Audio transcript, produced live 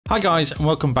Hi guys, and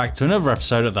welcome back to another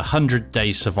episode of the 100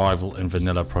 Days Survival in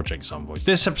Vanilla Project Zomboid.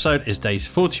 This episode is days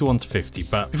 41 to 50,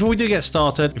 but before we do get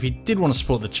started, if you did want to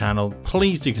support the channel,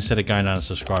 please do consider going down and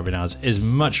subscribing, as it is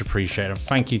much appreciated. And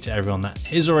thank you to everyone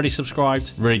that is already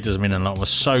subscribed. It really does mean a lot. We're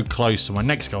so close to my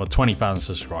next goal of 20,000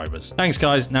 subscribers. Thanks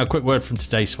guys. Now a quick word from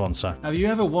today's sponsor. Have you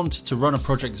ever wanted to run a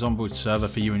Project Zomboid server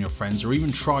for you and your friends, or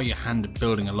even try your hand at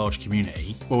building a large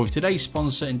community? Well, with today's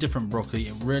sponsor, Indifferent Broccoli,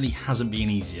 it really hasn't been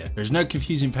easier. There's no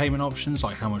confusing payment options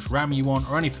like how much RAM you want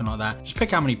or anything like that. Just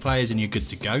pick how many players and you're good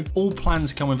to go. All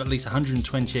plans come with at least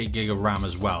 128 gig of RAM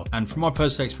as well, and from my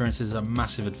personal experience, this is a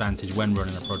massive advantage when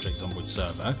running a Project Zomboid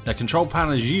server. The control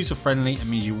panel is user friendly and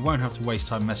means you won't have to waste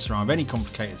time messing around with any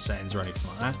complicated settings or anything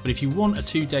like that. But if you want a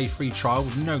 2-day free trial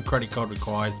with no credit card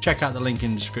required, check out the link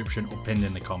in the description or pinned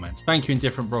in the comments. Thank you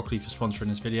Indifferent Broccoli for sponsoring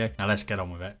this video. Now let's get on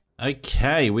with it.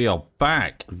 Okay, we are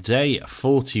back. Day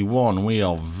 41. We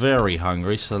are very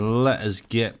hungry, so let us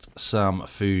get some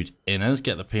food in us.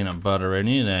 Get the peanut butter in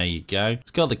you. There you go.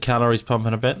 It's got the calories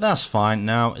pumping a bit. That's fine.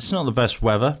 Now, it's not the best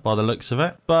weather by the looks of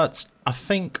it, but I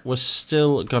think we're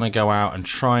still going to go out and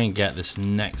try and get this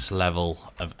next level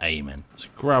of aiming. So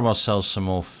grab ourselves some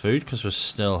more food because we're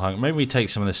still hungry. Maybe we take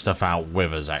some of this stuff out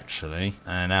with us, actually,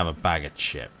 and have a bag of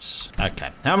chips. Okay,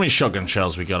 how many shotgun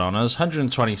shells we got on us?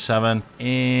 127.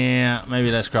 Yeah,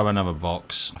 maybe let's grab another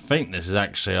box. I think this is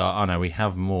actually, oh no, we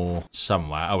have more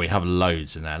somewhere. Oh, we have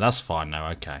loads in there. That's fine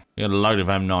now. Okay, we got a load of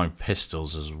M9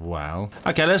 pistols as well.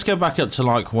 Okay, let's go back up to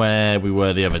like where we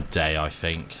were the other day, I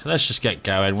think. Let's just get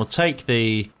going. We'll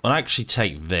actually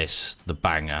take this, the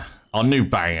banger. Our new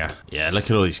banger. Yeah, look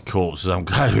at all these corpses. I'm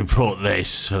glad we brought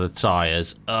this for the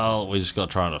tyres. Oh, we just got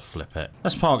to try and flip it.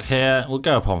 Let's park here. We'll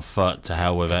go up on foot. To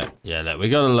hell with it. Yeah, look, we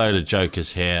got a load of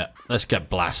jokers here. Let's get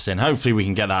blasting. Hopefully we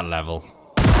can get that level.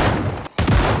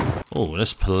 Oh,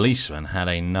 this policeman had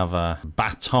another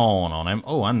baton on him.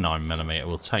 Oh, and 9mm.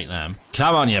 We'll take them.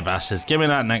 Come on, you bastards. Give me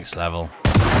that next level.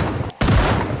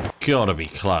 Gotta be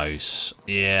close.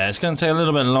 Yeah, it's going to take a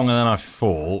little bit longer than I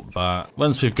thought, but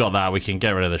once we've got that, we can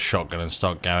get rid of the shotgun and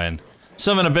start going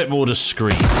something a bit more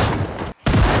discreet. I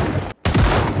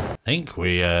think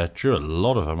we drew a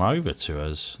lot of them over to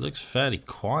us. Looks fairly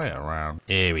quiet around.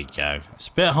 Here we go. It's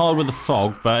a bit hard with the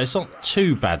fog, but it's not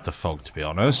too bad, the fog, to be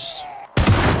honest.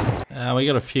 We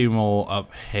got a few more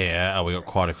up here. Oh, we got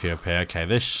quite a few up here. Okay,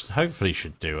 this hopefully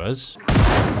should do us.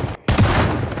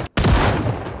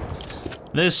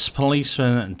 This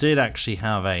policeman did actually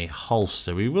have a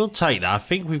holster. We will take that. I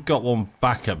think we've got one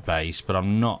back at base, but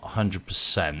I'm not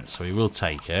 100%, so we will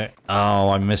take it.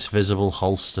 Oh, I miss visible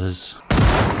holsters.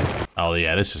 Oh,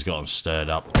 yeah, this has got them stirred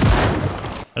up.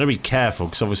 Gotta be careful,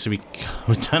 because obviously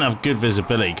we don't have good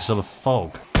visibility because of the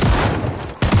fog.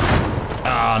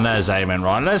 Oh, and there's aiming.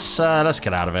 Right, let's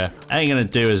get out of here. Ain't gonna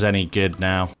do us any good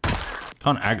now.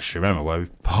 Can't actually remember where we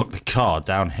parked the car.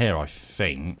 Down here, I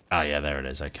think. Oh, yeah, there it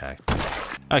is. Okay.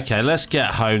 Okay, let's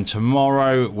get home.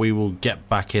 Tomorrow, we will get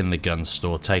back in the gun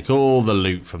store, take all the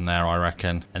loot from there, I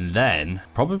reckon, and then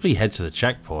probably head to the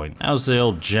checkpoint. How's the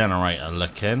old generator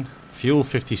looking? Fuel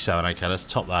 57. Okay, let's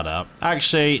top that up.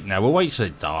 Actually, no, we'll wait till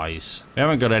it dies. We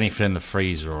haven't got anything in the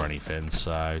freezer or anything,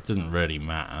 so it doesn't really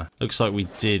matter. Looks like we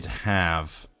did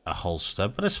have a holster,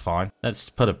 but it's fine. Let's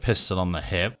put a pistol on the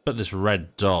hip, put this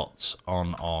red dot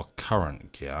on our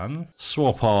current gun,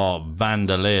 swap our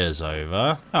bandoliers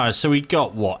over. Alright, so we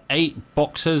got what, 8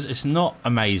 boxes? It's not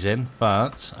amazing,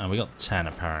 but we got 10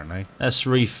 apparently. Let's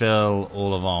refill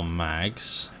all of our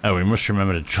mags. Oh, we must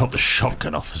remember to drop the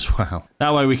shotgun off as well.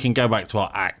 That way we can go back to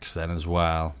our axe then as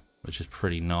well, which is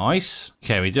pretty nice.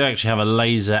 Okay, we do actually have a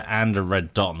laser and a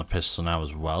red dot on the pistol now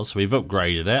as well, so we've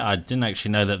upgraded it. I didn't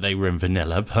actually know that they were in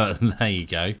vanilla, but there you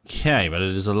go. Okay, but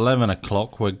it is 11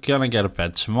 o'clock. We're gonna go to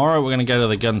bed. Tomorrow we're gonna go to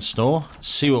the gun store,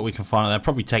 see what we can find out there.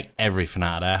 Probably take everything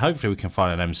out of there. Hopefully we can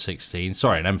find an M16,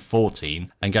 sorry, an M14,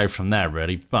 and go from there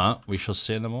really, but we shall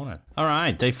see in the morning.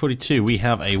 Alright, day 42, we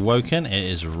have awoken. It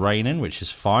is raining, which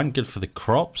is fine. Good for the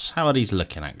crops. How are these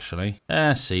looking, actually?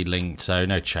 Seedling, so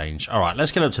no change. Alright,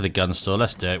 let's get up to the gun store.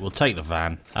 Let's do it. We'll take the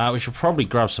van. We should probably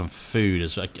grab some food.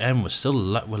 As again,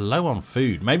 we're low on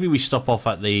food. Maybe we stop off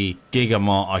at the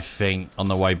Gigamart, I think, on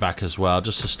the way back as well,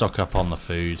 just to stock up on the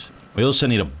food. We also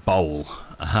need a bowl.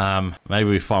 Maybe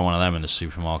we find one of them in the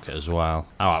supermarket as well.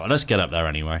 Alright, well, let's get up there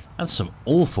anyway. And some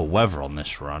awful weather on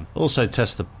this run. Also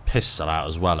test the pistol out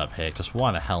as well up here, because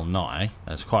why the hell not, eh?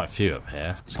 There's quite a few up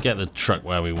here. Let's get the truck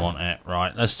where we want it.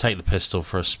 Right, let's take the pistol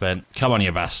for a spin. Come on,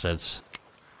 you bastards.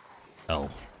 Oh,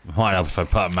 might help if I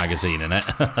put a magazine in it.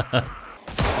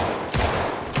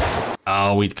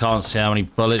 Oh, we can't see how many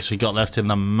bullets we got left in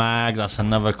the mag. That's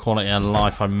another quality of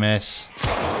life I miss.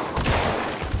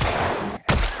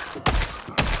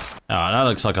 Alright, that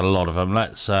looks like a lot of them.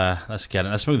 Let's get it.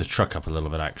 Let's move the truck up a little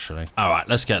bit, actually. Alright,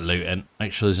 let's get looting.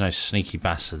 Make sure there's no sneaky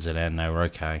bastards in here. No, we're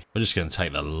okay. We're just going to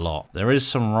take the lot. There is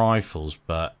some rifles,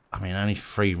 but I mean, only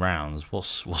 3 rounds.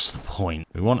 What's the point?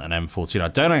 We want an M14. I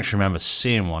don't actually remember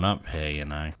seeing one up here, you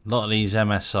know. A lot of these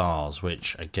MSRs,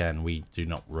 which, again, we do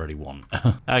not really want.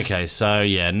 Okay, so,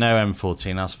 yeah, no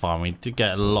M14. That's fine. We did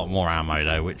get a lot more ammo,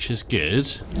 though, which is good.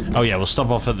 Oh, yeah, we'll stop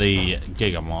off at the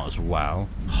Gigamart as well.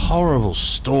 Horrible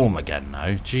storm again,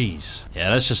 though. Jeez.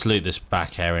 Yeah, let's just loot this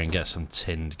back area and get some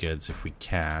tinned goods if we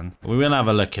can. We will have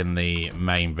a look in the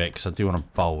main bit, because I do want a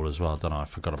bowl as well, don't I? I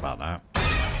forgot about that.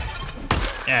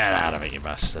 Get out of it, you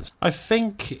bastard. I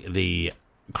think the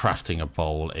crafting a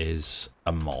bowl is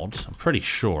a mod. I'm pretty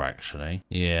sure, actually.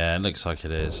 Yeah, it looks like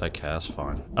it is. Okay, that's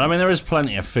fine. I mean, there is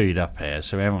plenty of food up here,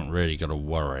 so we haven't really got to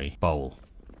worry. Bowl.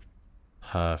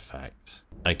 Perfect.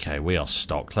 Okay, we are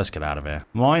stocked. Let's get out of here.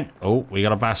 Oh, we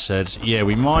got a bastard. Yeah,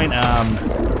 we might,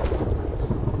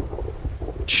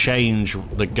 change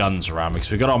the guns around because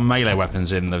we've got our melee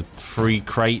weapons in the 3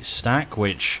 crate stack,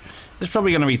 which is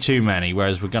probably going to be too many,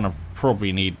 whereas we're going to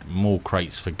probably need more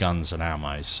crates for guns and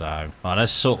ammo. So right,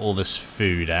 let's sort all this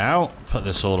food out, put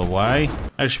this all away,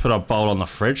 actually put our bowl on the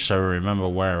fridge so we remember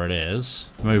where it is,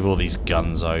 move all these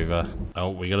guns over. Oh,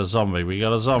 we got a zombie,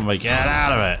 get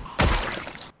out of it.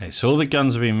 Okay, so all the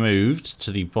guns have been moved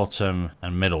to the bottom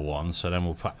and middle one, so then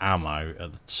we'll put ammo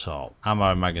at the top.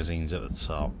 Ammo magazines at the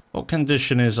top. What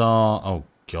condition is our... Oh,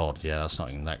 God, yeah, that's not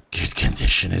in that good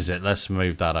condition, is it? Let's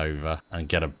move that over and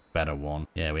get a better one.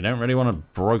 Yeah, we don't really want a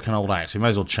broken old axe. We might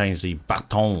as well change the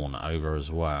baton over as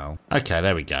well. Okay,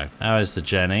 there we go. How is the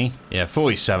Jenny? Yeah,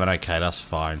 47. Okay, that's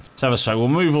fine. So we'll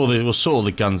move all the... We'll sort all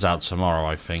the guns out tomorrow,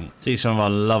 I think. See some of our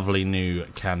lovely new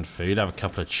canned food. Have a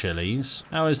couple of chilies.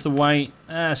 How is the weight?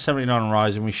 79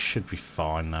 rising. We should be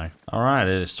fine now. All right,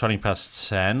 it is 20 past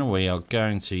 10. We are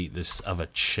going to eat this other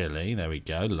chili. There we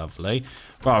go. Lovely.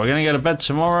 Right, we're going to go to bed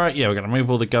tomorrow. Yeah, we're going to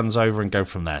move all the guns over and go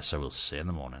from there. So we'll see you in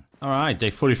the morning. All right, day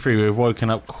 43. We've woken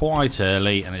up quite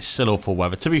early and it's still awful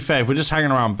weather. To be fair, if we're just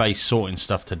hanging around base sorting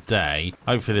stuff today,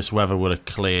 hopefully this weather would have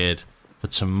cleared for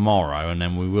tomorrow and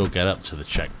then we will get up to the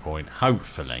checkpoint,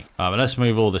 hopefully. But let's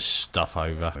move all this stuff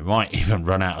over. We might even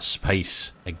run out of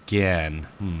space again.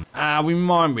 We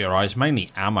might be alright. It's mainly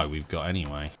ammo we've got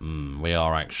anyway. We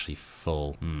are actually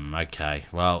full. Okay,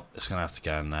 well, it's gonna have to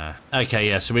go in there. Okay,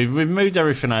 yeah, so we've moved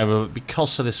everything over, but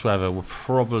because of this weather, we're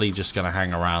probably just gonna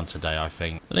hang around today, I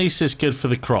think. At least it's good for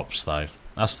the crops, though.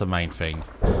 That's the main thing.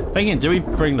 Thinking, do we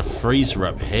bring the freezer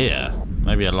up here?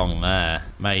 Maybe along there.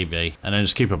 Maybe. And then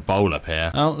just keep a bowl up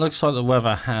here. Well, it looks like the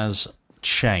weather has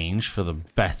changed for the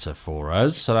better for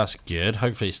us. So that's good.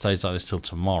 Hopefully it stays like this till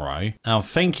tomorrow. Now I'm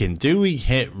thinking, do we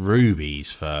hit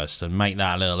rubies first and make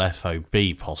that a little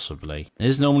FOB possibly? It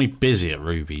is normally busy at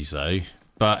rubies though.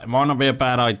 But it might not be a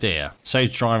bad idea.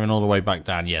 Saves driving all the way back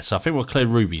down. Yes, I think we'll clear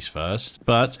rubies first.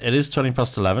 But it is 20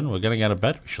 past 11. We're going to go to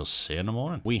bed. We shall see you in the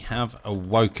morning. We have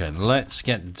awoken. Let's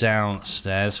get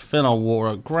downstairs, fill our water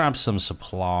up, grab some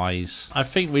supplies. I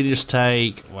think we just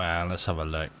take... Well, let's have a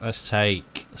look. Let's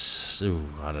take... Ooh,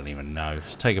 I don't even know.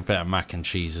 Let's take a bit of mac and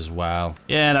cheese as well.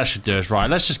 Yeah, that should do us right.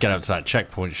 Let's just get up to that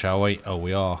checkpoint, shall we? Oh,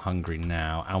 we are hungry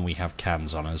now. And we have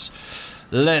cans on us.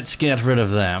 Let's get rid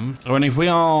of them. And if we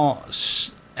are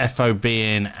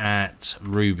FOBing at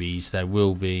rubies, there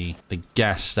will be the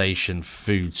gas station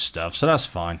food stuff. So that's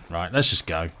fine. Right, let's just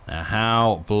go. Now,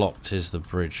 how blocked is the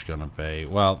bridge going to be?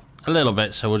 Well, a little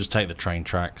bit, so we'll just take the train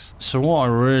tracks. So what I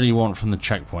really want from the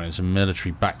checkpoint is a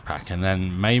military backpack and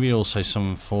then maybe also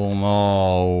some form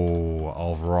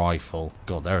of rifle.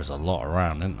 God, there is a lot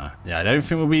around, isn't there? Yeah, I don't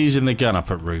think we'll be using the gun up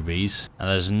at rubies. And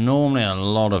there's normally a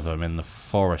lot of them in the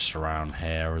forest around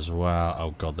here as well.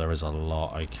 Oh God, there is a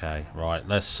lot. Okay, right,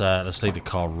 let's leave the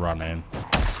car running.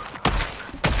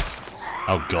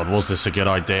 Oh God, was this a good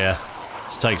idea?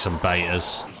 Let's take some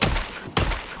betas.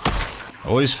 I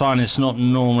always find it's not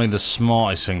normally the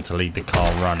smartest thing to leave the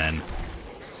car running.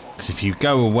 Because if you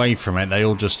go away from it, they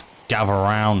all just gather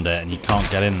around it and you can't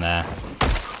get in there.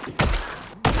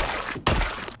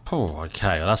 Oh,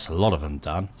 okay, well, that's a lot of them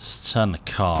done. Let's turn the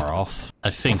car off.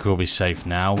 I think we'll be safe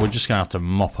now. We're just going to have to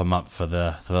mop them up for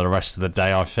the rest of the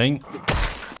day, I think.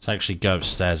 Let's actually go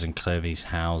upstairs and clear these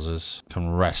houses.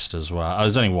 Can rest as well. Oh,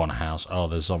 there's only one house. Oh,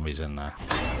 there's zombies in there.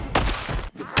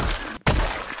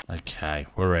 Okay,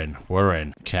 we're in.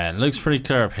 Okay, it looks pretty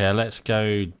clear up here. Let's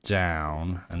go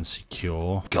down and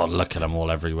secure. God, look at them all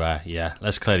everywhere. Yeah,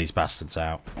 let's clear these bastards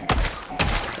out.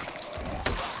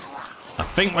 I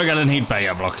think we're going to need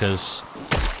beta blockers.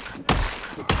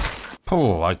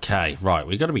 Oh, okay. Right,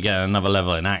 we've got to be getting another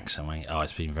level in axe, haven't we? Oh,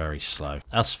 it's been very slow.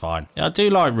 That's fine. Yeah, I do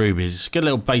like rubies. It's a good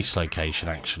little base location,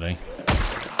 actually.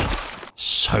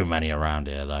 So many around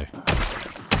here, though.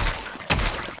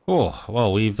 Oh,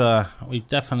 well, we've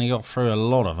definitely got through a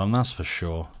lot of them, that's for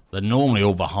sure. They're normally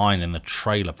all behind in the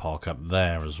trailer park up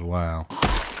there as well.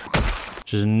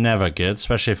 Which is never good,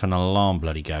 especially if an alarm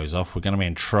bloody goes off. We're going to be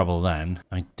in trouble then.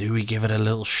 I mean, do we give it a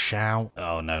little shout?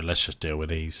 Oh, no, let's just deal with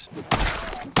these.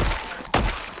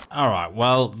 Alright,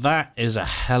 well, that is a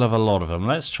hell of a lot of them.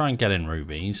 Let's try and get in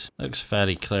rubies. Looks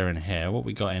fairly clear in here. What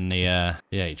we got in the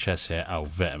HS here? Oh,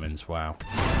 vitamins, wow.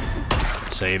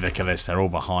 See, look at this. They're all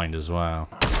behind as well.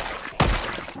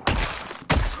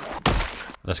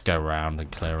 Let's go round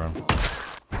and clear them.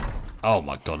 Oh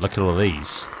my god, look at all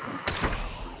these.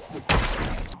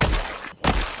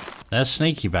 They're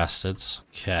sneaky bastards.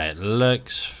 Okay, it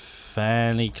looks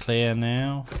fairly clear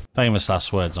now. Famous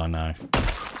last words, I know.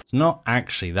 It's not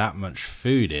actually that much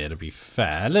food here, to be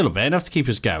fair. A little bit, enough to keep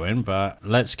us going, but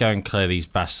let's go and clear these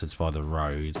bastards by the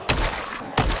road.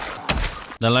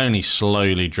 They'll only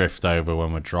slowly drift over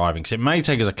when we're driving, because it may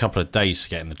take us a couple of days to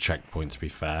get in the checkpoint, to be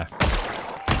fair.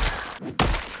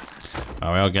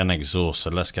 Oh, we are getting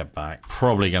exhausted. Let's get back.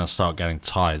 Probably going to start getting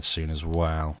tired soon as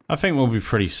well. I think we'll be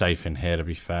pretty safe in here, to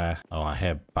be fair. Oh, I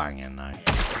hear banging now.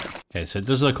 Okay, so it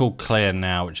does look all clear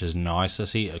now, which is nice.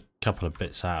 Let's eat a couple of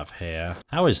bits out of here.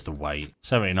 How is the weight?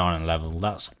 79 and level.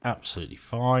 That's absolutely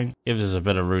fine. Gives us a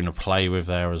bit of room to play with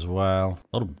there as well.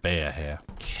 A lot of beer here.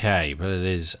 Okay, but it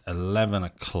is 11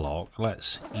 o'clock.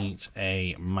 Let's eat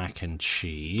a mac and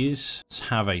cheese. Let's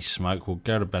have a smoke. We'll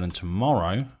go to bed, and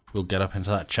tomorrow we'll get up into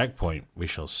that checkpoint. We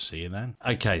shall see you then.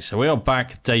 Okay, so we are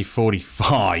back day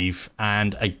 45.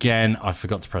 And again, I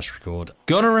forgot to press record.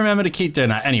 Gotta remember to keep doing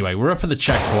that. Anyway, we're up at the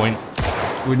checkpoint.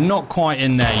 We're not quite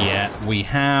in there yet. We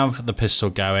have the pistol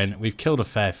going. We've killed a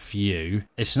fair few.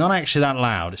 It's not actually that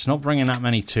loud. It's not bringing that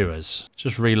many to us.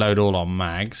 Just reload all our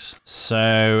mags.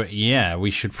 So, yeah, we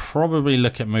should probably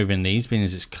look at moving these, being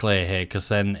as it's clear here, because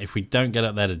then if we don't get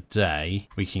up there today,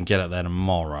 we can get up there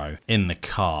tomorrow in the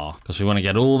car, because we want to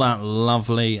get all that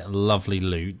lovely, lovely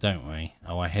loot, don't we?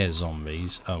 Oh, I hear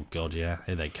zombies. Oh, God, yeah.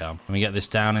 Here they come. Can we get this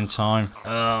down in time?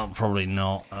 Oh, probably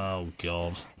not. Oh,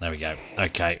 God. There we go.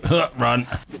 Okay. Run.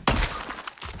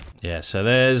 Yeah, so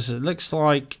it looks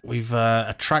like we've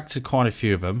attracted quite a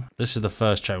few of them. This is the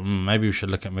first check. Maybe we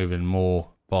should look at moving more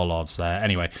bollards there.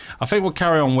 Anyway, I think we'll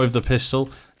carry on with the pistol,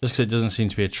 just because it doesn't seem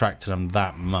to be attracting them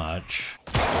that much.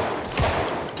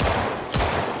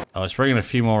 Oh, it's bringing a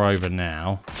few more over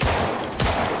now.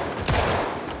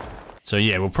 So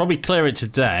yeah, we'll probably clear it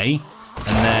today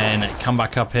and then come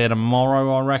back up here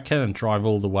tomorrow, I reckon, and drive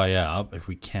all the way up if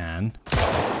we can.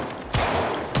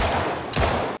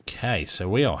 Okay, so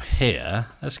we are here.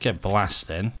 Let's get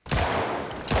blasting.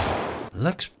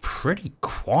 Looks pretty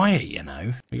quiet, you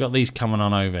know. We got these coming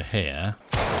on over here.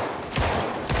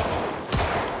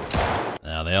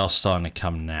 Now, they are starting to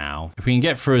come now. If we can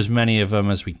get through as many of them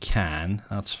as we can,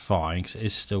 that's fine, because it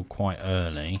is still quite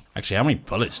early. Actually, how many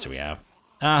bullets do we have?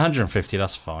 150,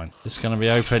 that's fine. It's going to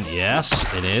be open.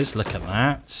 Yes, it is. Look at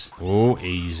that. Oh,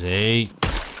 easy.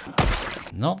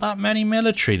 Not that many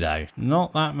military, though.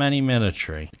 Not that many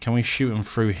military. Can we shoot them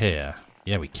through here?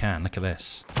 Yeah, we can. Look at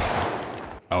this.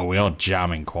 Oh, we are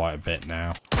jamming quite a bit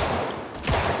now.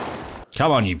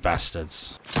 Come on, you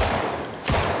bastards.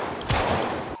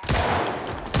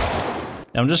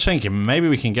 I'm just thinking, maybe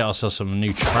we can get ourselves some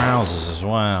new trousers as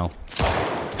well.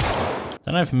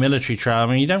 Don't know if military trousers,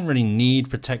 I mean, you don't really need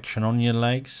protection on your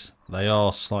legs. They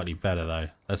are slightly better, though.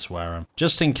 Let's wear them.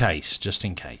 Just in case. Just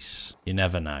in case. You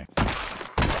never know.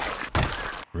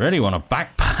 Really want a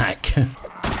backpack.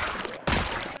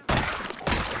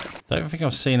 Don't think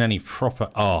I've seen any proper...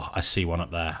 Oh, I see one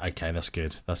up there. Okay, that's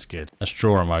good. That's good. Let's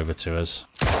draw them over to us.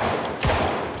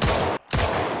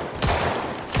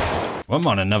 Wouldn't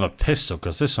mind another pistol,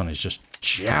 because this one is just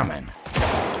jamming.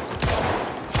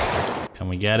 Can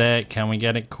we get it? Can we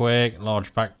get it quick?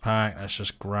 Large backpack. Let's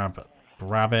just grab it.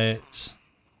 Grab it.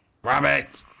 Grab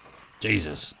it!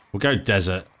 Jesus. We'll go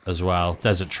desert as well.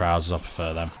 Desert trousers, I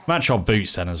prefer them. Match our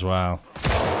boots then as well.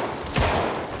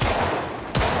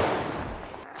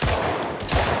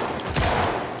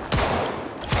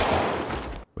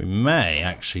 We may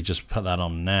actually just put that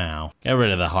on now. Get rid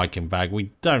of the hiking bag.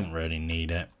 We don't really need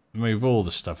it. Move all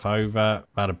the stuff over.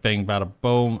 Bada bing, bada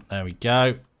boom. There we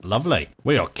go. Lovely.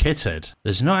 We are kitted.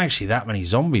 There's not actually that many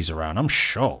zombies around. I'm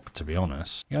shocked, to be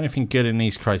honest. You got anything good in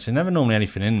these crates? There's never normally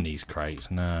anything in these crates.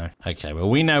 No. Okay, well,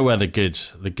 we know where the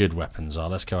good weapons are.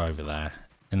 Let's go over there.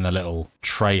 In the little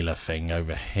trailer thing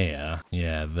over here.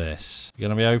 Yeah, this. You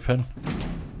gonna be open?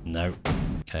 No.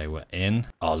 Okay, we're in.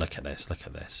 Oh, look at this. Look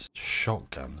at this.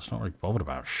 Shotguns. Not really bothered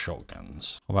about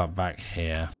shotguns. What about back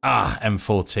here? Ah,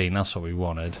 M14. That's what we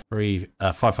wanted.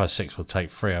 556 will take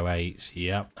 308s.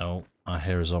 Yep. Oh. I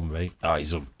hear a zombie. Oh,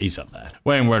 he's up there.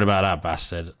 We ain't worried about that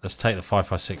bastard. Let's take the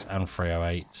 556 and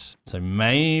 308s. So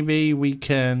maybe we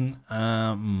can...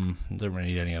 don't really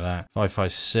need any of that.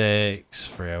 556,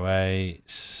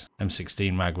 308s.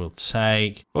 M16 mag will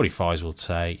take. 45s will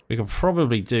take. We could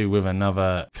probably do with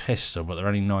another pistol, but they're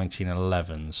only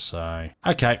 1911s, so...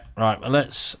 Okay, right, well,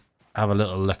 let's... have a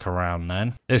little look around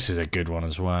then. This is a good one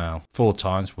as well. 4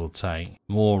 times we'll take.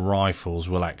 More rifles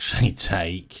we'll actually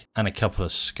take. And a couple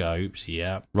of scopes,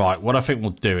 yeah. Right, what I think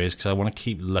we'll do is, because I want to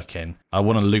keep looking, I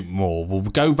want to loot more. We'll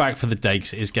go back for the day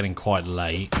because it is getting quite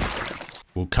late.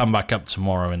 We'll come back up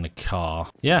tomorrow in the car.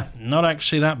 Yeah, not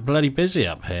actually that bloody busy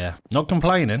up here. Not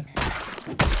complaining.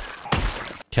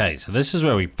 Okay, so this is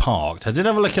where we parked. I did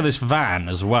have a look at this van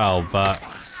as well, but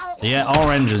yeah,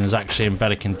 our engine is actually in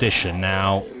better condition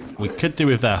now. We could do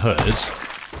with their hoods,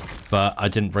 but I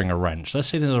didn't bring a wrench. Let's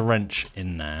see if there's a wrench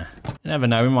in there. You never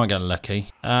know, we might get lucky.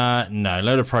 No,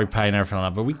 load of propane, everything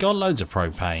like that, but we got loads of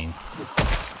propane.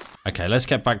 Okay, let's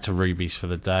get back to Ruby's for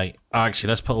the day. Actually,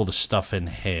 let's put all the stuff in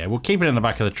here. We'll keep it in the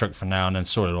back of the truck for now and then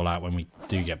sort it all out when we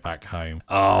do get back home.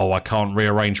 Oh, I can't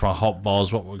rearrange my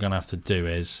hotbars. What we're going to have to do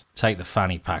is take the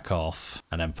fanny pack off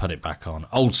and then put it back on.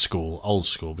 Old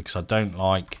school, because I don't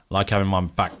like having my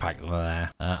backpack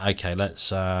there. Okay,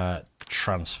 let's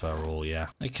transfer all, yeah.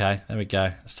 Okay, there we go.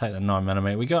 Let's take the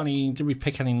 9mm. We got any, did we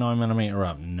pick any 9mm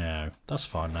up? No, that's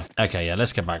fine though. Okay, yeah,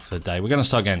 let's get back for the day. We're going to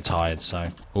start getting tired, so.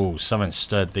 Oh, someone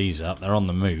stirred these up. They're on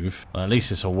the move. Well, at least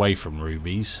it's away from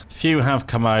Ruby's. Few have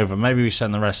come over. Maybe we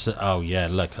send the rest of, oh yeah,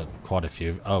 look, quite a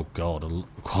few. Oh god,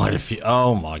 quite a few.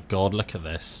 Oh my god, look at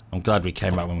this. I'm glad we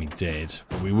came back when we did.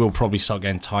 But we will probably start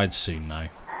getting tired soon though.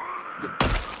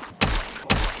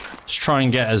 Let's try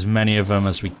and get as many of them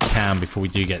as we can before we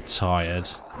do get tired.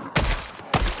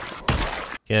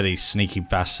 Get these sneaky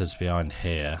bastards behind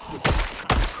here.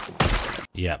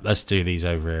 Yep, let's do these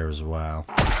over here as well.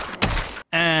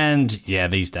 And yeah,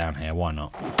 these down here, why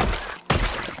not?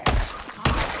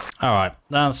 Alright,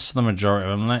 that's the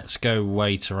majority of them. Let's go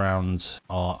wait around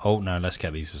our... Oh no, let's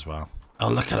get these as well. Oh,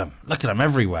 look at them. Look at them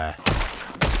everywhere.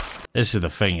 This is the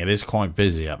thing, it is quite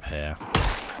busy up here.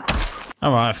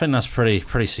 Alright, I think that's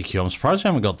pretty secure. I'm surprised we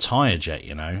haven't got tired yet,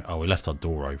 you know. Oh, we left our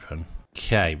door open.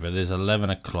 Okay, but it is 11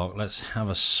 o'clock. Let's have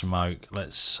a smoke.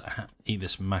 Let's eat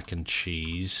this mac and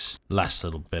cheese. Last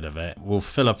little bit of it. We'll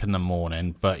fill up in the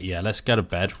morning. But yeah, let's go to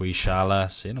bed. We shall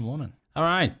see you in the morning.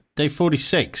 Alright, day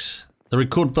 46. The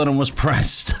record button was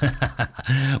pressed.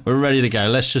 We're ready to go.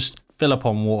 Let's just fill up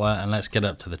on water and let's get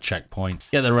up to the checkpoint.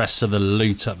 Get the rest of the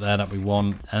loot up there that we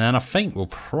want. And then I think we'll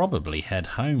probably head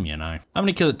home, you know. How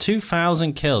many kills?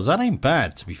 2,000 kills. That ain't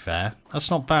bad, to be fair.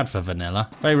 That's not bad for vanilla.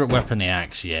 Favorite weapon, the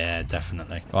axe. Yeah,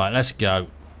 definitely. Right, let's go.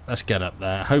 Let's get up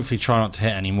there. Hopefully try not to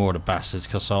hit any more of the bastards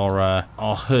because our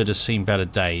hood has seen better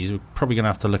days. We're probably going to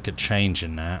have to look at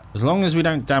changing that. As long as we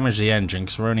don't damage the engine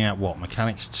because we're only at, what,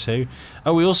 Mechanics 2?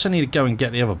 Oh, we also need to go and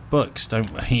get the other books,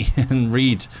 don't we? And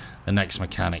read the next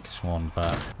Mechanics one,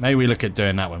 but maybe we look at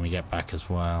doing that when we get back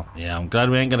as well. Yeah, I'm glad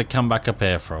we ain't going to come back up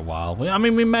here for a while. I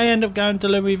mean, we may end up going to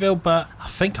Louisville, but I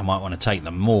think I might want to take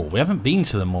the mall. We haven't been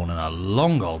to the mall in a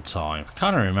long old time. I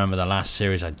can't remember the last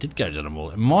series I did go to the mall.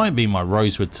 It might be my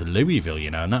Rosewood to Louisville, you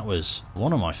know, and that was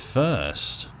one of my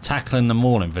first. Tackling the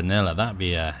mall in vanilla, that'd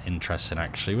be interesting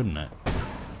actually, wouldn't it?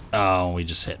 Oh, we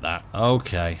just hit that.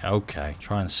 Okay, okay.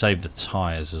 Try and save the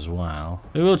tyres as well.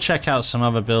 We will check out some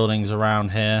other buildings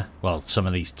around here. Well, some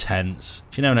of these tents.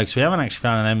 You know, because we haven't actually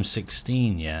found an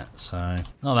M16 yet, so...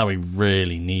 Not that we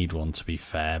really need one, to be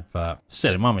fair, but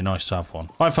still, it might be nice to have one.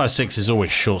 556 is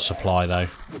always short supply, though.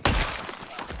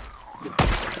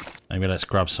 Maybe let's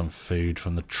grab some food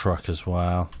from the truck as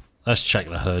well. Let's check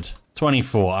the hood.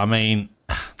 24, I mean...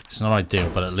 It's not ideal,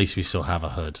 but at least we still have a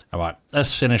hood. All right,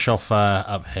 let's finish off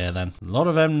up here then. A lot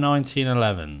of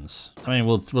M1911s. I mean,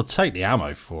 we'll take the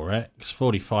ammo for it, because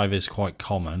 45 is quite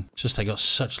common. It's just they got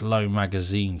such low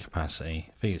magazine capacity.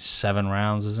 I think it's 7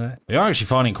 rounds, is it? We are actually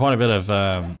finding quite a bit of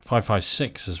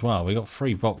 556 as well. We got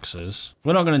 3 boxes.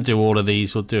 We're not going to do all of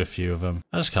these. We'll do a few of them.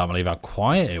 I just can't believe how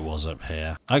quiet it was up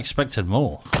here. I expected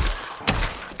more.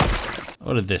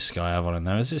 What did this guy have on in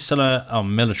there? Is it still a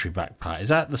military backpack? Is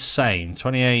that the same?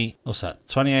 28, what's that?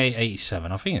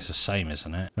 2887. I think it's the same,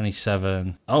 isn't it?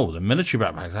 27. Oh, the military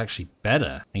backpack's actually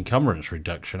better. Encumbrance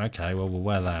reduction. Okay, well, we'll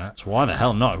wear that. So why the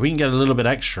hell not? If we can get a little bit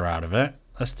extra out of it,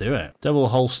 let's do it. Double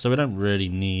holster. We don't really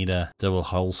need a double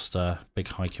holster.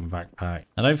 big hiking backpack.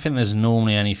 I don't think there's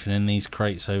normally anything in these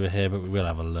crates over here, but we will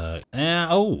have a look. Yeah,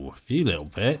 oh, a few little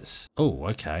bits. Oh,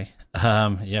 okay.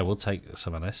 Yeah, we'll take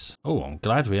some of this. Oh, I'm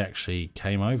glad we actually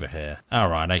came over here. All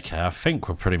right, okay, I think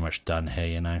we're pretty much done here,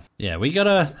 you know. Yeah, we got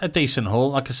a decent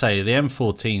haul. Like I say, the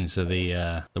M14s are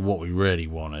the what we really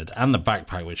wanted, and the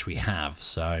backpack, which we have.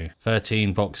 So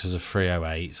 13 boxes of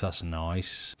 308s, that's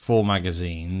nice. 4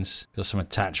 magazines, got some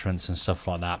attachments and stuff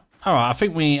like that. All right, I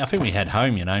think we head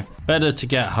home, you know. Better to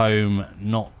get home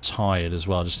not tired as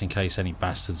well, just in case any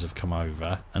bastards have come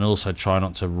over. And also try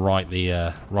not to write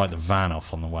the van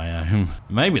off on the way home.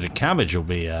 Maybe the cabbage will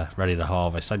be ready to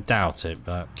harvest. I doubt it,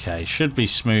 but okay, should be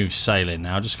smooth sailing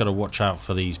now. Just got to watch out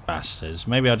for these bastards.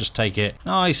 Maybe I'll just take it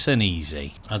nice and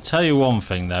easy. I'll tell you one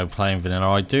thing though, playing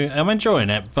vanilla, I'm enjoying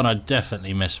it, but I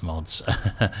definitely miss mods.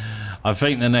 I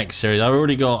think the next series, I've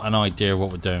already got an idea of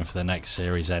what we're doing for the next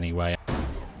series anyway.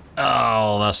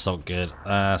 Oh, that's not good.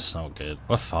 That's not good.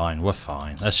 We're fine. We're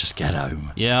fine. Let's just get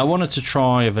home. Yeah, I wanted to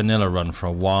try a vanilla run for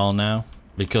a while now.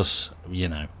 Because, you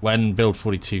know, when Build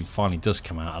 42 finally does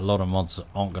come out, a lot of mods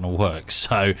aren't going to work.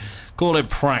 So, call it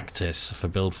practice for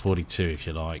Build 42 if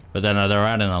you like. But then they're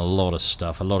adding a lot of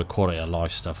stuff, a lot of quality of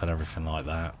life stuff and everything like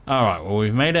that. Alright, well,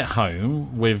 we've made it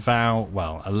home without,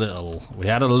 well, we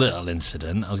had a little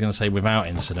incident. I was going to say without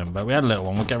incident, but we had a little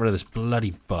one. We'll get rid of this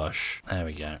bloody bush. There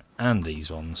we go. And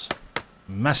these ones.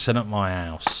 Messing up my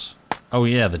house. Oh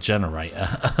yeah, the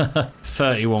generator.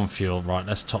 31 fuel. Right,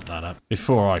 let's top that up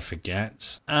before I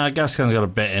forget. Gas gun's got a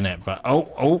bit in it, but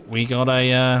oh, we got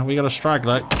a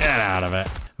straggler. Get out of it.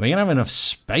 We're gonna have enough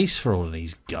space for all of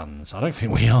these guns. I don't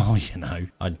think we are, you know.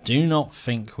 I do not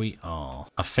think we are.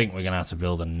 I think we're gonna have to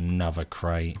build another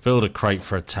crate. Build a crate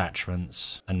for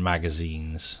attachments and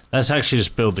magazines. Let's actually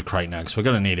just build the crate now because we're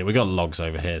gonna need it. We got logs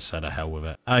over here, so to hell with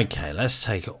it. Okay, let's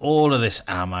take all of this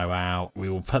ammo out. We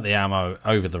will put the ammo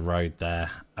over the road there,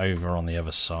 over on the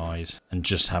other side, and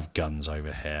just have guns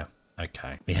over here.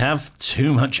 Okay. We have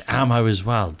too much ammo as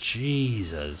well.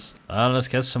 Jesus. Well, let's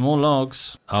get some more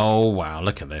logs. Oh, wow.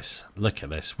 Look at this. Look at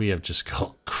this. We have just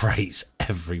got crates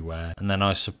everywhere. And then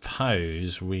I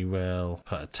suppose we will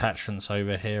put attachments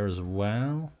over here as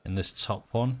well in this top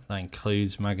one. That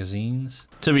includes magazines.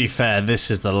 To be fair,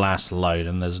 this is the last load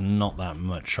and there's not that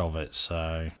much of it.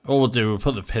 So all we'll do, we'll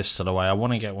put the pistol away. I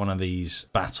want to get one of these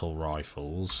battle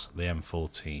rifles, the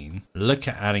M14. Look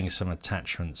at adding some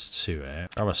attachments to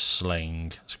it. Grab a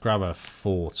sling. Let's grab a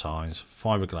 4 times.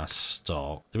 Fiberglass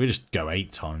stock. Do we just go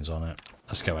 8 times on it?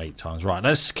 Let's go 8 times. Right,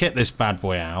 let's kit this bad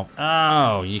boy out.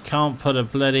 Oh, you can't put a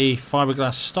bloody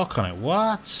fiberglass stock on it.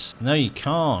 What? No, you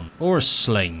can't. Or a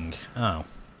sling. Oh,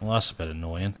 well, that's a bit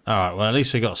annoying. All right, well, at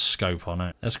least we got a scope on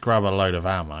it. Let's grab a load of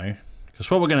ammo. Because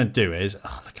what we're going to do is...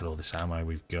 Oh, look at all this ammo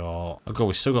we've got. Oh, God,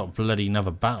 we've still got bloody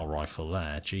another battle rifle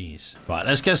there. Jeez. Right,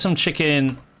 let's get some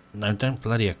chicken... No, don't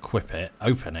bloody equip it.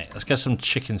 Open it. Let's get some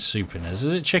chicken soup in us.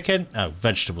 Is it chicken? No,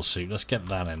 vegetable soup. Let's get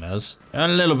that in us. A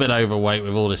little bit overweight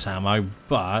with all this ammo,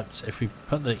 but if we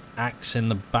put the axe in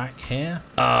the back here...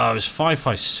 Oh, it was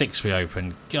 5.56 we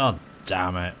opened. God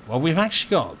damn it. Well, we've actually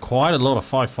got quite a lot of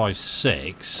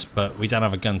 5.56, but we don't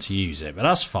have a gun to use it, but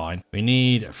that's fine. We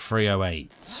need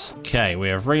 308s. Okay, we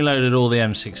have reloaded all the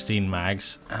M16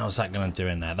 mags. How's that going to do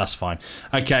in there? That's fine.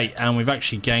 Okay, and we've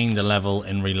actually gained a level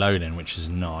in reloading, which is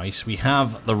nice. We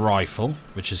have the rifle,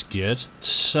 which is good.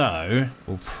 So,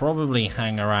 we'll probably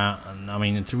hang around. I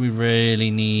mean, do we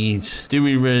really need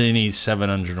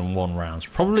 701 rounds?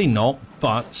 Probably not,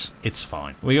 but it's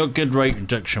fine. We got good rate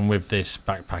reduction with this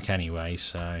backpack anyway,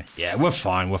 so yeah, we're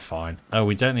fine, we're fine. Oh,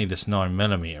 we don't need this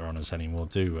 9mm on us anymore,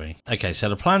 do we? Okay, so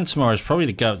the plan tomorrow is probably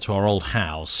to go up to our old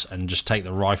house and just take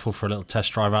the rifle for a little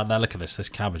test drive out there. Look at this, this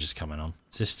cabbage is coming on.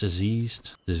 Is this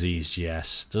diseased? Diseased,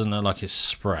 yes. Doesn't look like it's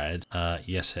spread.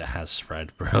 Yes, it has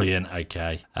spread. Brilliant,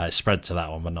 okay. It spread to that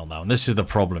one, but not that one. This is the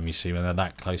problem, you see, when they're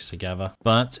that close together.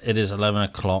 But it is 11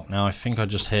 o'clock now. I think I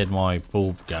just heard my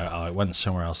bulb go. Oh, it went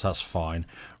somewhere else. That's fine.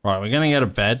 Right, we're going to go to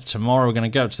bed. Tomorrow we're going to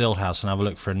go up to the old house and have a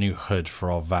look for a new hood for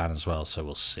our van as well. So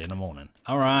we'll see you in the morning.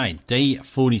 All right, day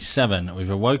 47. We've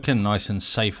awoken nice and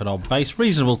safe at our base.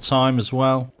 Reasonable time as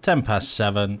well.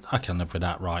 7:10. I can live with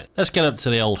that, right. Let's get up to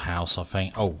the old house, I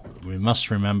think. Oh, we must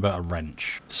remember a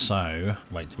wrench. So,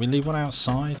 wait, did we leave one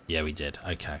outside? Yeah, we did.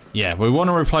 Okay. Yeah, we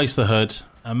want to replace the hood.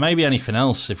 And maybe anything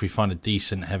else if we find a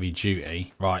decent heavy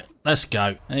duty. Right, let's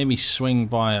go. Maybe swing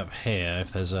by up here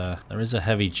if there is a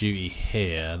heavy duty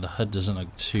here. The hood doesn't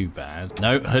look too bad.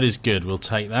 No, hood is good. We'll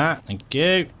take that. Thank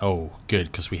you. Oh,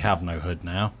 good, because we have no hood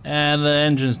now. And the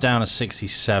engine's down to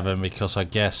 67 because I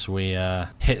guess we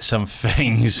hit some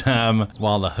things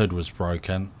while the hood was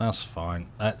broken. That's fine.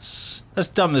 Let's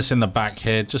dump this in the back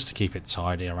here just to keep it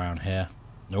tidy around here.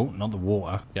 No, not the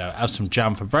water. Yeah, have some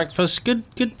jam for breakfast.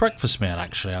 Good breakfast meal,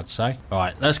 actually, I'd say. All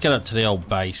right, let's get up to the old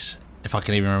base. If I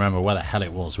can even remember where the hell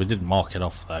it was. We did mark it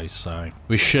off, though, so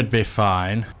we should be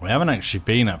fine. We haven't actually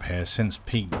been up here since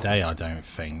peak day, I don't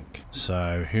think.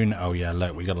 So, oh, yeah,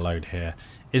 look, we got a load here.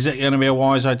 Is it going to be a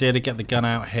wise idea to get the gun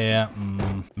out here?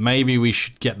 Maybe we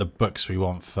should get the books we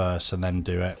want first and then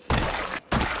do it.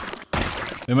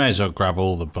 We may as well grab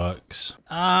all the books.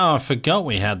 Oh, I forgot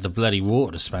we had the bloody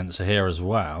water dispenser here as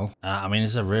well. I mean,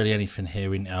 is there really anything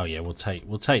here? Oh yeah, we'll take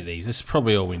these. This is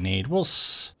probably all we need.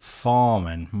 What's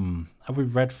farming? Have we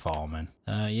read farming?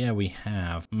 Yeah, we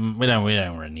have. We don't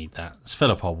really need that. Let's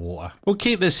fill up our water. We'll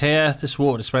keep this here, this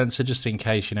water dispenser, just in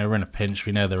case, you know, we're in a pinch.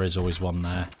 We know there is always one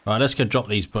there. All right, let's go drop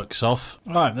these books off.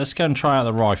 All right, let's go and try out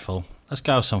the rifle. Let's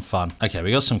go have some fun. Okay,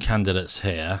 we got some candidates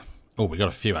here. Oh, we got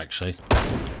a few actually.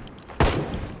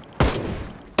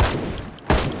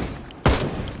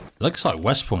 Looks like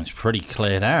Westpoint's pretty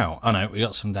cleared out. Oh no, we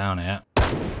got some down here.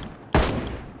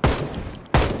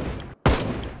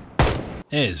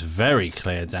 It is very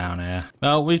clear down here.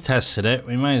 Well, we've tested it.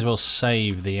 We may as well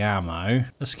save the ammo.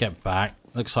 Let's get back.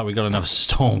 Looks like we got another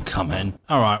storm coming.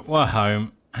 All right, we're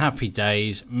home. Happy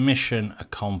days. Mission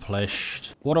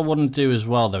accomplished. What I want to do as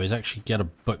well, though, is actually get a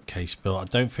bookcase built. I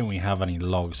don't think we have any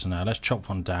logs now. Let's chop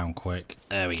one down quick.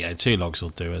 There we go. 2 logs will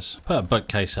do us. Put a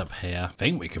bookcase up here. I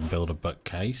think we can build a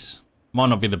bookcase. Might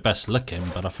not be the best looking,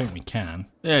 but I think we can.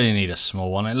 We only need a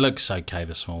small one. It looks okay,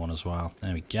 the small one as well.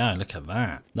 There we go. Look at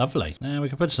that. Lovely. Now we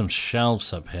can put some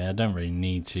shelves up here. Don't really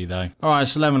need to, though. All right,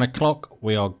 it's 11 o'clock.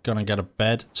 We are going to go to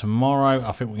bed. Tomorrow,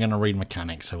 I think we're going to read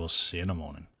mechanics, so we'll see you in the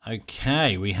morning.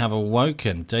 Okay, we have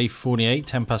awoken. Day 48,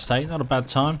 10 past 8. Not a bad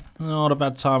time. Not a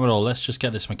bad time at all. Let's just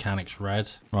get this mechanics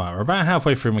read. Right, we're about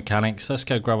halfway through mechanics. Let's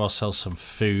go grab ourselves some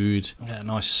food. Get a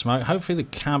nice smoke. Hopefully the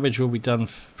cabbage will be done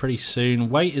pretty soon.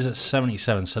 Weight is at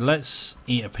 77, so let's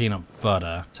eat a peanut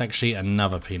butter. Let's actually eat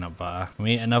another peanut butter. Can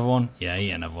we eat another one? Yeah, eat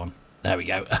another one. There we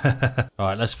go. All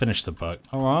right, let's finish the book.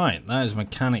 All right, that is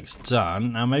mechanics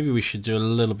done. Now, maybe we should do a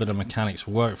little bit of mechanics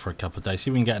work for a couple of days. See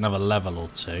if we can get another level or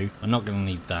 2. We're not going to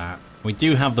need that. We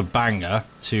do have the banger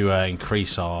to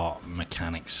increase our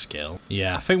mechanics skill.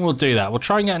 Yeah, I think we'll do that. We'll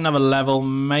try and get another level,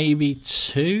 maybe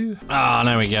 2. Ah,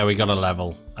 there we go. We got a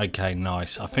level. Okay,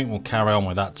 nice. I think we'll carry on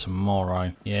with that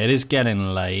tomorrow. Yeah, it is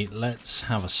getting late. Let's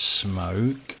have a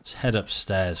smoke. Let's head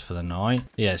upstairs for the night.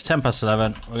 Yeah, it's 10 past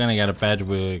 11. We're going to go to bed.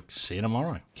 We'll see you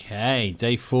tomorrow. Okay,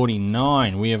 day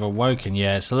 49. We have awoken.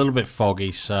 Yeah, it's a little bit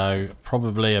foggy, so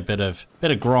probably a bit of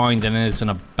grinding isn't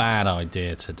a bad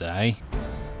idea today.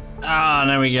 Ah,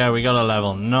 there we go. We got a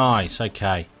level. Nice.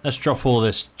 Okay. Let's drop all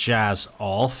this jazz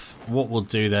off. What we'll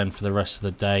do then for the rest of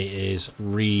the day is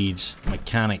read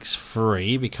mechanics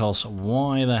free, because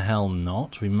why the hell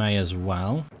not? We may as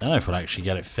well. I don't know if we'll actually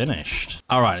get it finished.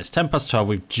 All right. It's 10 past 12.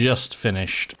 We've just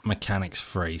finished mechanics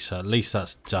free, so at least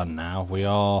that's done now. We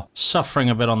are suffering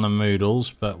a bit on the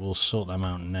moodles, but we'll sort them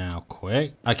out now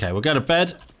quick. Okay. We'll go to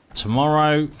bed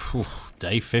tomorrow.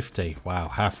 Day 50. Wow.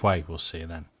 Halfway. We'll see you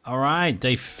then. All right,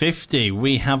 day 50,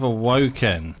 we have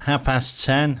awoken.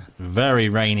 10:30, very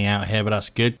rainy out here, but that's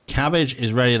good. Cabbage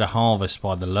is ready to harvest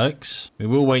by the looks. We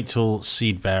will wait till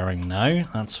seed bearing, no,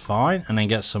 that's fine. And then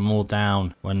get some more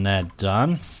down when they're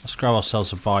done. Let's grab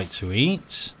ourselves a bite to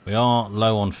eat. We are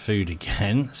low on food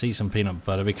again. Let's eat some peanut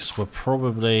butter because we're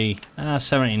probably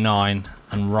 79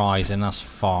 and rising, that's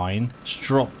fine. Let's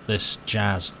drop this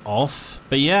jazz off.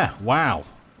 But yeah, wow.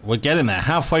 We're getting there,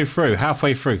 halfway through,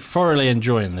 thoroughly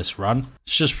enjoying this run.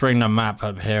 Let's just bring the map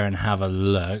up here and have a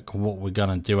look what we're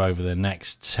going to do over the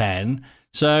next 10.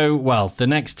 So, well, the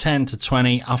next 10 to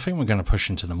 20, I think we're going to push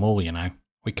into the mall, you know.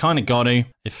 We kind of got to.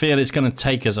 I feel it's going to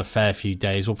take us a fair few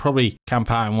days. We'll probably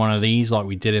camp out in one of these like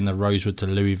we did in the Rosewood to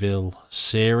Louisville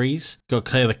series. Got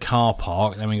to clear the car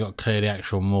park, then we got to clear the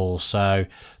actual mall. So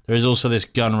there is also this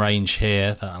gun range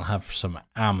here that'll have some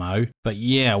ammo. But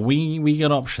yeah, we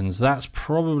got options. That's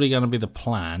probably going to be the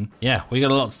plan. Yeah, we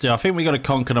got a lot to do. I think we got to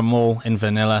conquer the mall in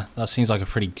vanilla. That seems like a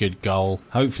pretty good goal.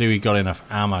 Hopefully we got enough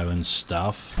ammo and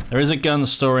stuff. There is a gun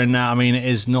store in there. I mean,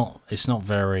 it's not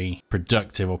very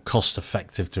productive or cost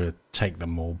effective to take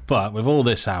them all. But with all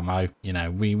this ammo, you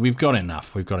know, we've got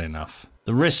enough. We've got enough.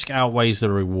 The risk outweighs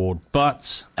the reward,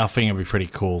 but I think it'll be pretty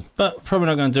cool. But probably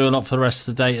not going to do a lot for the rest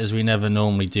of the day, as we never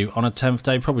normally do on a 10th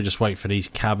day. Probably just wait for these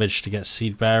cabbage to get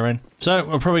seed bearing. So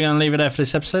we're probably going to leave it there for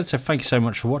this episode. So thank you so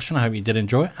much for watching. I hope you did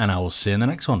enjoy it, and I will see you in the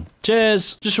next one.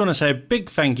 Cheers! Just want to say a big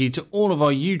thank you to all of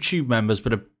our YouTube members,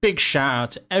 but a big shout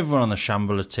out to everyone on the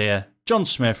Shambler tier. John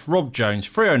Smith, Rob Jones,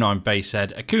 309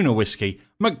 Basehead, Akuna Whiskey,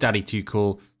 McDaddy Too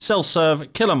Cool,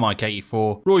 Self-Serve, Killer Mike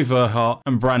 84, Roy Verhart,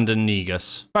 and Brandon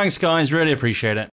Negus. Thanks guys, really appreciate it.